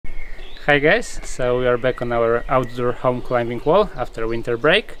Hi guys, so we are back on our outdoor home climbing wall after winter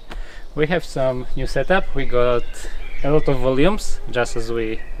break. We have some new setup. We got a lot of volumes, just as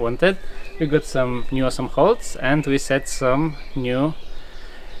we wanted. We got some new awesome holds and we set some new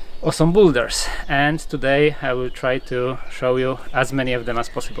awesome boulders. And today I will try to show you as many of them as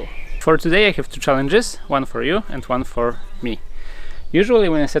possible. For today I have two challenges, one for you and one for me. Usually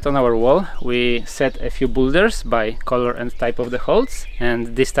when I set on our wall, we set a few boulders by color and type of the holds,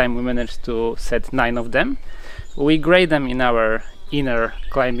 and this time we managed to set 9 of them. We grade them in our inner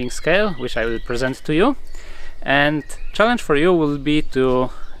climbing scale, which I will present to you. And challenge for you will be to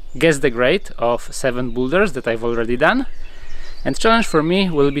guess the grade of 7 boulders that I've already done. And challenge for me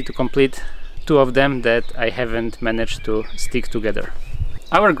will be to complete 2 of them that I haven't managed to stick together.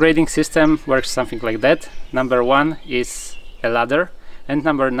 Our grading system works something like that. Number 1 is a ladder, and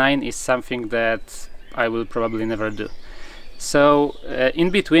number 9 is something that I will probably never do. So in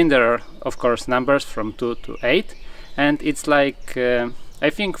between there are of course numbers from 2 to 8, and it's like I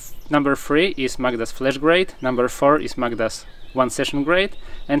think number 3 is Magda's flash grade, number 4 is Magda's one session grade,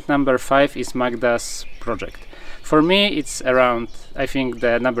 and number 5 is Magda's project. For me it's around, I think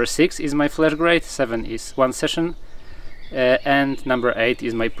the number 6 is my flash grade, 7 is one session, and number 8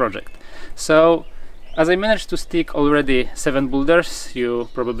 is my project. So as I managed to stick already 7 boulders, you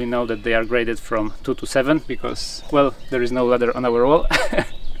probably know that they are graded from 2 to 7 because, well, there is no ladder on our wall.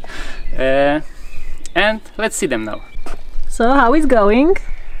 And let's see them now. So how is going?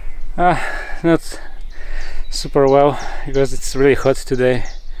 Not super well because it's really hot today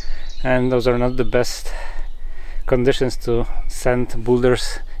and those are not the best conditions to send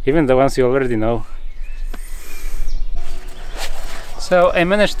boulders, even the ones you already know. So I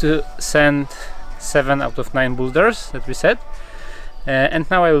managed to send 7 out of 9 boulders that we set, and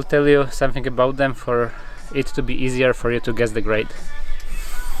now I will tell you something about them for it to be easier for you to guess the grade.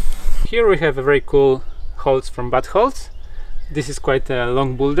 Here we have a very cool holds from Bad Holds. This is quite a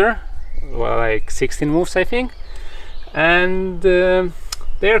long boulder, well, like 16 moves I think, and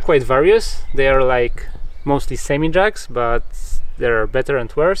they are quite various. They are like mostly semi-jugs, but there are better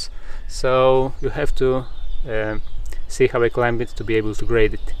and worse, so you have to see how I climb it to be able to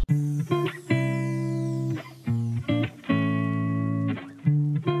grade it.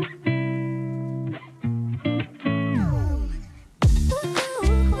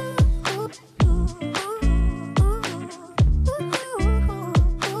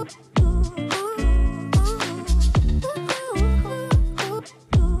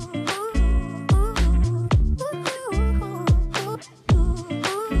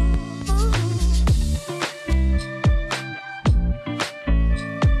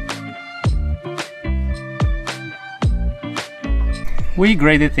 We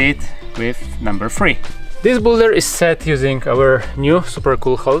graded it with number 3. This boulder is set using our new super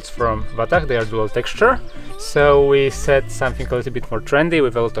cool holds from Vatach. They are dual texture, so we set something a little bit more trendy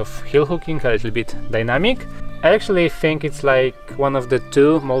with a lot of heel hooking, a little bit dynamic. I actually think it's like one of the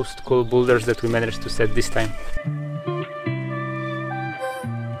 2 most cool boulders that we managed to set this time.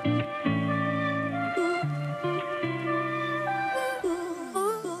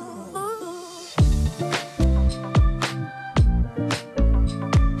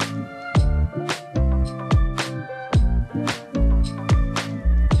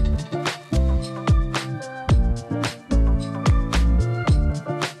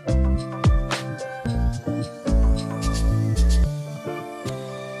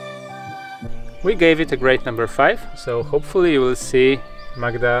 We gave it a grade number 5, so hopefully you will see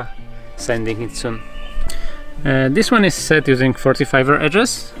Magda sending it soon. This one is set using 45er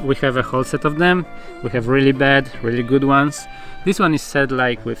edges. We have a whole set of them. We have really bad, really good ones. This one is set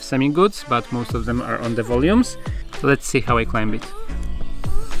like with semi-goods, but most of them are on the volumes. So let's see how I climb it.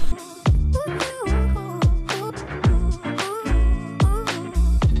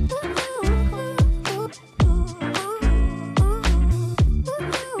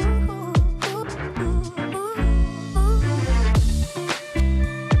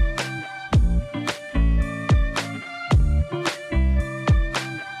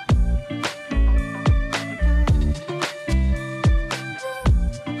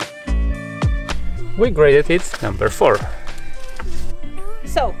 We graded it number 4.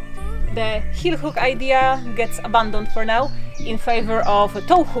 So the heel hook idea gets abandoned for now in favor of a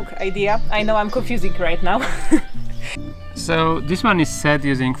toe hook idea. I know I'm confusing right now. So this one is set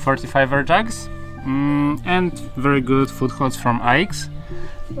using 45er jugs and very good footholds from Ike's.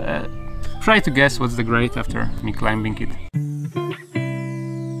 Try to guess what's the grade after me climbing it.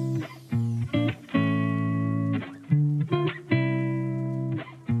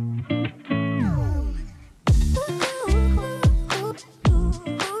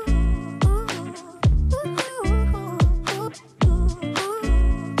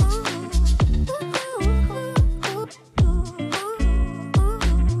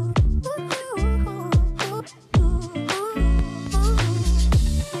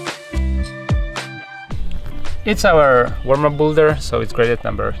 It's our warm-up boulder, so it's graded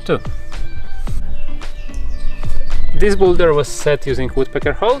number 2. This boulder was set using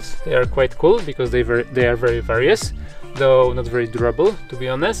woodpecker holes. They are quite cool because they are very various, though not very durable, to be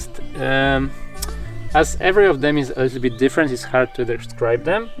honest. As every of them is a little bit different, it's hard to describe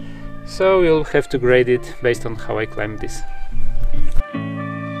them, so you'll have to grade it based on how I climb this.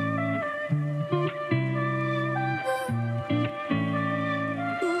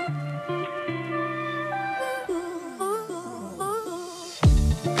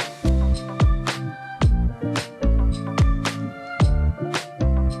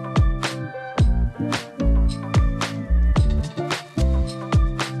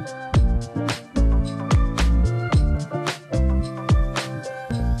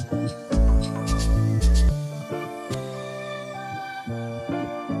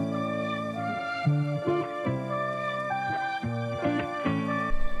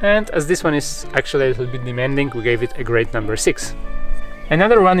 And as this one is actually a little bit demanding, we gave it a grade number 6.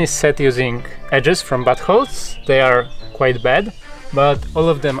 Another one is set using edges from butt holes. They are quite bad, but all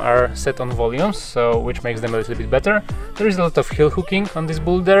of them are set on volumes, so which makes them a little bit better. There is a lot of heel hooking on this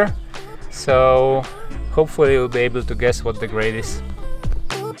boulder, so hopefully you'll be able to guess what the grade is.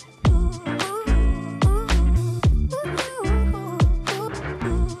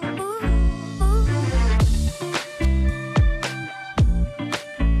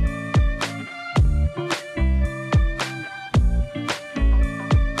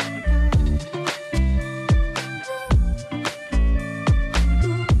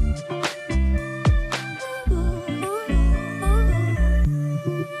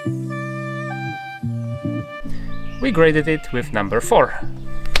 We graded it with number 4.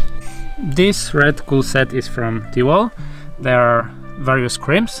 This red cool set is from T-Wall. There are various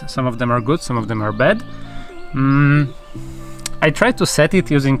crimps, some of them are good, some of them are bad. I tried to set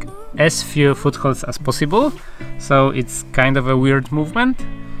it using as few footholds as possible, so it's kind of a weird movement.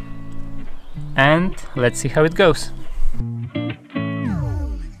 And let's see how it goes.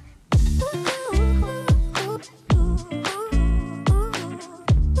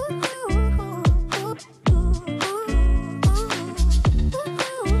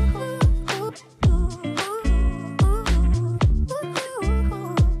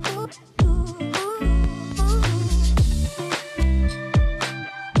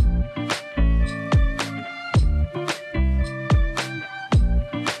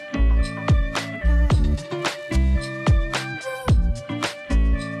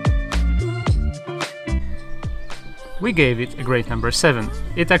 We gave it a grade number 7.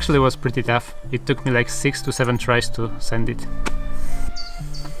 It actually was pretty tough. It took me like 6 to 7 tries to send it.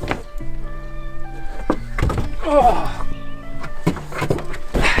 Oh.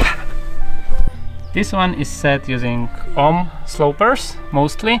 This one is set using ohm slopers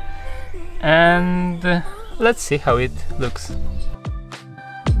mostly, and let's see how it looks.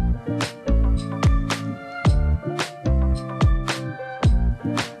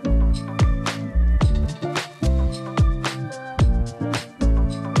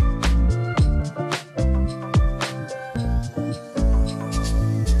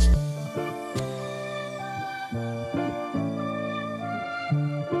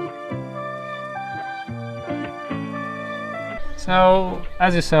 So,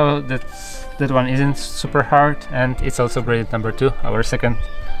 as you saw, that one isn't super hard, and it's also graded number 2, our second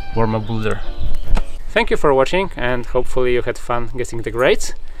warm-up boulder. Thank you for watching, and hopefully you had fun guessing the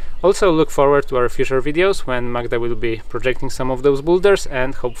grades. Also look forward to our future videos when Magda will be projecting some of those boulders,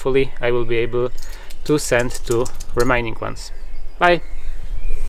 and hopefully I will be able to send 2 remaining ones. Bye!